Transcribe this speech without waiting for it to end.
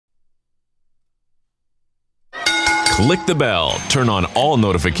Click the bell, turn on all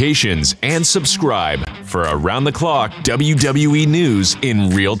notifications, and subscribe for around-the-clock WWE news in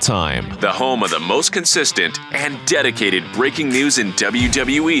real time. The home of the most consistent and dedicated breaking news in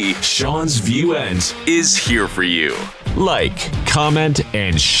WWE, Seanzviewent, is here for you. Like, comment,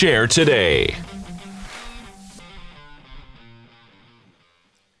 and share today.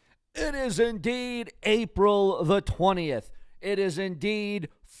 It is indeed April the 20th. It is indeed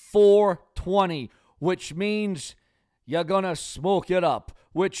 420, which means you're going to smoke it up,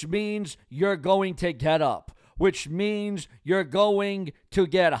 which means you're going to get up, which means you're going to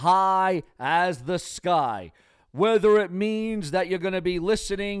get high as the sky. Whether it means that you're going to be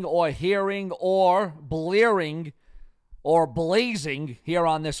listening or hearing or blaring or blazing here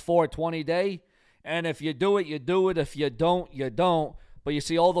on this 420 day. And if you do it, you do it. If you don't, you don't. But you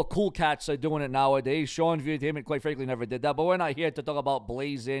see, all the cool cats are doing it nowadays. Seanzviewent, quite frankly, never did that. But we're not here to talk about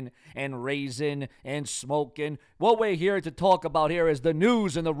blazing and raising and smoking. What we're here to talk about here is the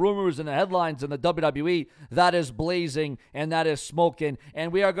news and the rumors and the headlines in the WWE that is blazing and that is smoking.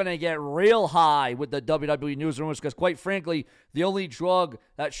 And we are going to get real high with the WWE news rumors because, quite frankly, the only drug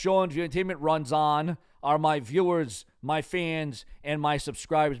that Seanzviewent runs on are my viewers, my fans, and my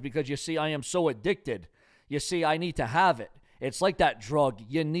subscribers because, you see, I am so addicted. You see, I need to have it. It's like that drug.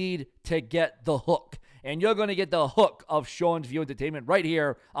 You need to get the hook. And you're going to get the hook of Seanzviewent Entertainment right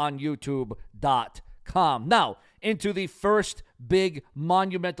here on YouTube.com. Now, into the first big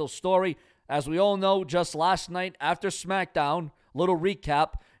monumental story. As we all know, just last night after Smackdown, little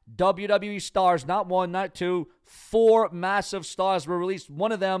recap, WWE stars, not one, not two, 4 massive stars were released.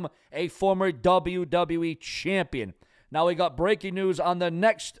 One of them, a former WWE champion. Now, we got breaking news on the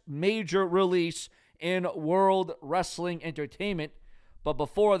next major release in World Wrestling Entertainment. But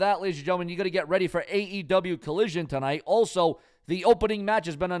before that, ladies and gentlemen, you got to get ready for AEW Collision tonight. Also, the opening match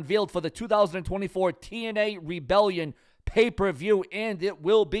has been unveiled for the 2024 TNA Rebellion pay-per-view, and it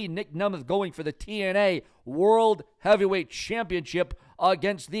will be Nick Nemeth going for the TNA World Heavyweight Championship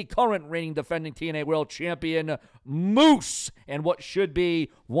against the current reigning defending TNA World Champion, Moose, and what should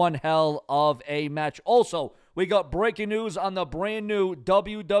be one hell of a match. Also, we got breaking news on the brand new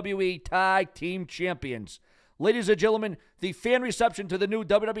WWE Tag Team Champions. Ladies and gentlemen, the fan reception to the new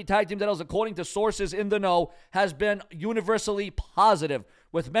WWE Tag Team titles, according to sources in the know, has been universally positive,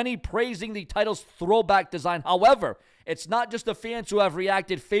 with many praising the title's throwback design. However, it's not just the fans who have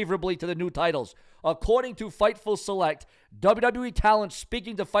reacted favorably to the new titles. According to Fightful Select, WWE talent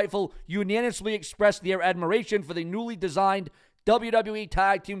speaking to Fightful unanimously expressed their admiration for the newly designed WWE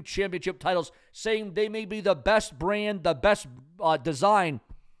Tag Team Championship titles, saying they may be the best brand, the best design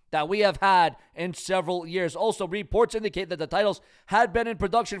that we have had in several years. Also, reports indicate that the titles had been in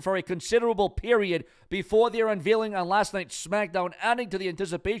production for a considerable period before their unveiling on last night's SmackDown, adding to the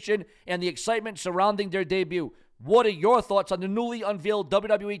anticipation and the excitement surrounding their debut. What are your thoughts on the newly unveiled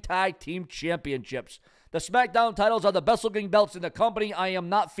WWE Tag Team Championships? The SmackDown titles are the best-looking belts in the company. I am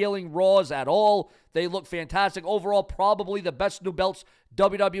not feeling Raws at all. They look fantastic. Overall, probably the best new belts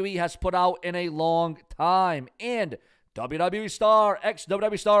WWE has put out in a long time. And WWE star,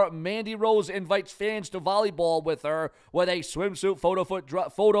 ex-WWE star Mandy Rose invites fans to volleyball with her with a swimsuit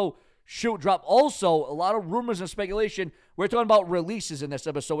photo shoot drop. Also, a lot of rumors and speculation. We're talking about releases in this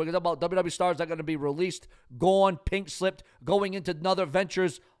episode. We're going to talk about WWE stars that are going to be released, gone, pink-slipped, going into other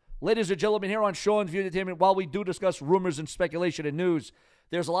ventures. Ladies and gentlemen, here on Seanzviewent Entertainment, while we do discuss rumors and speculation and news,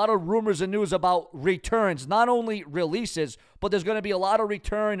 there's a lot of rumors and news about returns, not only releases, but there's going to be a lot of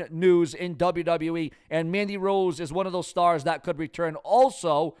return news in WWE, and Mandy Rose is one of those stars that could return.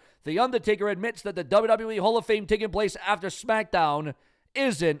 Also, The Undertaker admits that the WWE Hall of Fame taking place after SmackDown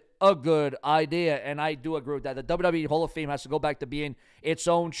isn't a good idea, and I do agree with that. The WWE Hall of Fame has to go back to being its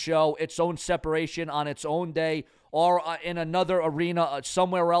own show, its own separation on its own day, or in another arena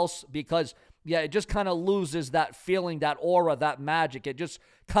somewhere else, because, yeah, it just kind of loses that feeling, that aura, that magic. It just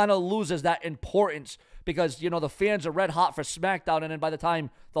kind of loses that importance because, you know, the fans are red hot for SmackDown, and then by the time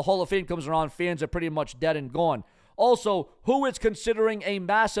the Hall of Fame comes around, fans are pretty much dead and gone. Also, who is considering a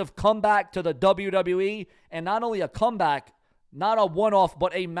massive comeback to the WWE, and not only a comeback, not a one-off,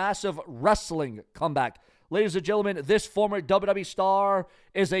 but a massive wrestling comeback. Ladies and gentlemen, this former WWE star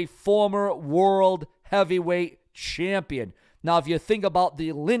is a former World Heavyweight Champion. Now, if you think about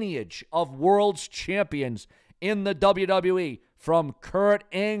the lineage of world's champions in the WWE, from Kurt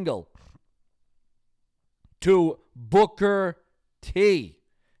Angle to Booker T.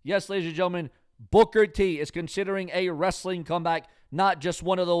 Yes, ladies and gentlemen, Booker T is considering a wrestling comeback, not just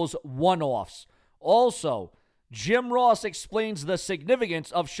one of those one-offs. Also, Jim Ross explains the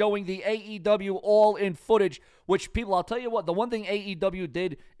significance of showing the AEW All-In footage, which people, I'll tell you what, the one thing AEW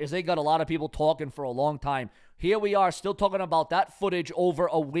did is they got a lot of people talking for a long time. Here we are still talking about that footage over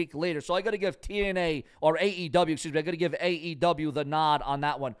a week later. So I got to give TNA, or AEW, excuse me, I got to give AEW the nod on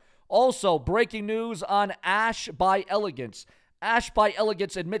that one. Also, breaking news on Ash by Elegance. Ash by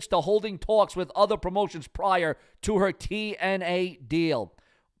Elegance admits to holding talks with other promotions prior to her TNA deal.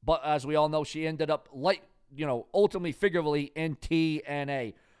 But as we all know, she ended up ultimately, figuratively, in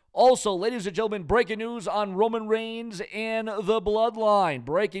TNA. Also, ladies and gentlemen, breaking news on Roman Reigns and the Bloodline.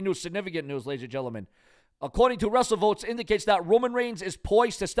 Breaking news, significant news, ladies and gentlemen. According to WrestleVotes, indicates that Roman Reigns is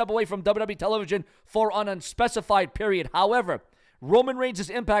poised to step away from WWE television for an unspecified period. However, Roman Reigns'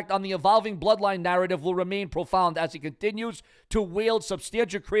 impact on the evolving Bloodline narrative will remain profound as he continues to wield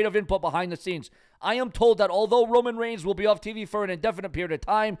substantial creative input behind the scenes. I am told that although Roman Reigns will be off TV for an indefinite period of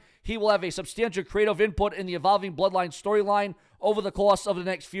time, he will have a substantial creative input in the evolving Bloodline storyline over the course of the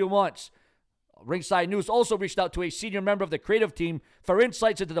next few months. Ringside News also reached out to a senior member of the creative team for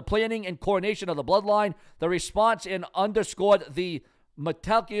insights into the planning and coordination of the Bloodline. The response underscored the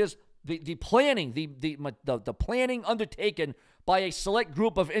planning undertaken by a select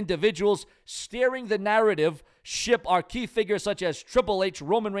group of individuals steering the narrative ship are key figures such as Triple H,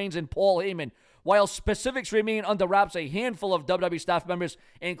 Roman Reigns, and Paul Heyman. While specifics remain under wraps, a handful of WWE staff members,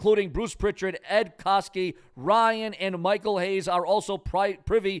 including Bruce Pritchard, Ed Koskey, Ryan, and Michael Hayes, are also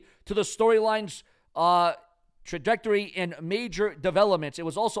privy to the storyline's trajectory and major developments. It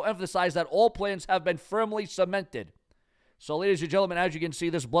was also emphasized that all plans have been firmly cemented. So, ladies and gentlemen, as you can see,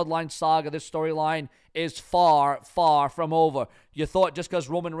 this Bloodline saga, this storyline is far, far from over. You thought just because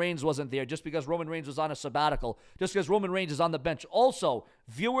Roman Reigns wasn't there, just because Roman Reigns was on a sabbatical, just because Roman Reigns is on the bench. Also,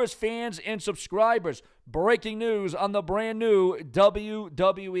 viewers, fans, and subscribers, breaking news on the brand new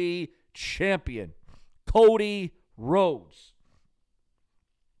WWE Champion, Cody Rhodes.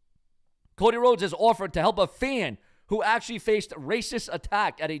 Cody Rhodes has offered to help a fan who actually faced racist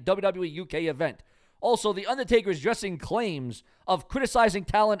attack at a WWE UK event. Also, The Undertaker is addressing claims of criticizing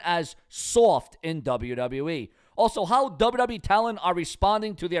talent as soft in WWE. Also, how WWE talent are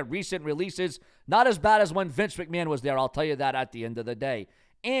responding to their recent releases. Not as bad as when Vince McMahon was there, I'll tell you that at the end of the day.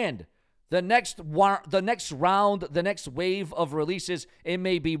 And the next round, the next wave of releases, it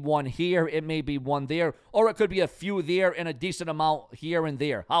may be one here, it may be one there, or it could be a few there and a decent amount here and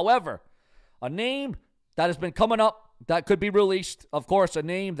there. However, a name that has been coming up that could be released, of course, a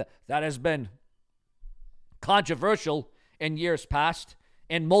name that has been controversial in years past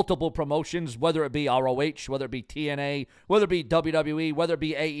in multiple promotions, whether it be ROH, whether it be TNA, whether it be WWE, whether it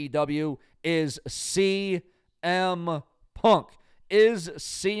be AEW, is CM Punk. Is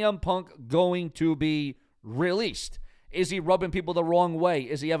CM Punk going to be released? Is he rubbing people the wrong way?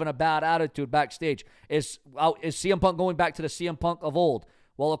 Is he having a bad attitude backstage? Is CM Punk going back to the CM Punk of old?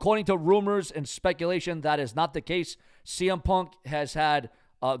 Well, according to rumors and speculation, that is not the case. CM Punk has had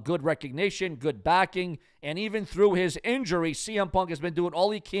good recognition, good backing, and even through his injury, CM Punk has been doing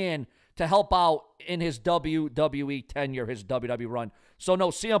all he can to help out in his WWE tenure, his WWE run. So no,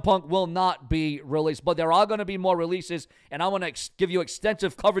 CM Punk will not be released, but there are going to be more releases, and I want to give you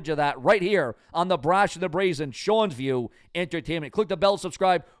extensive coverage of that right here on the Brash and the Brazen, Sean's View Entertainment. Click the bell,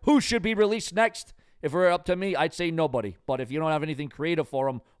 subscribe. Who should be released next? If it were up to me, I'd say nobody. But if you don't have anything creative for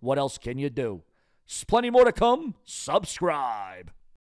them, what else can you do? Plenty more to come. Subscribe.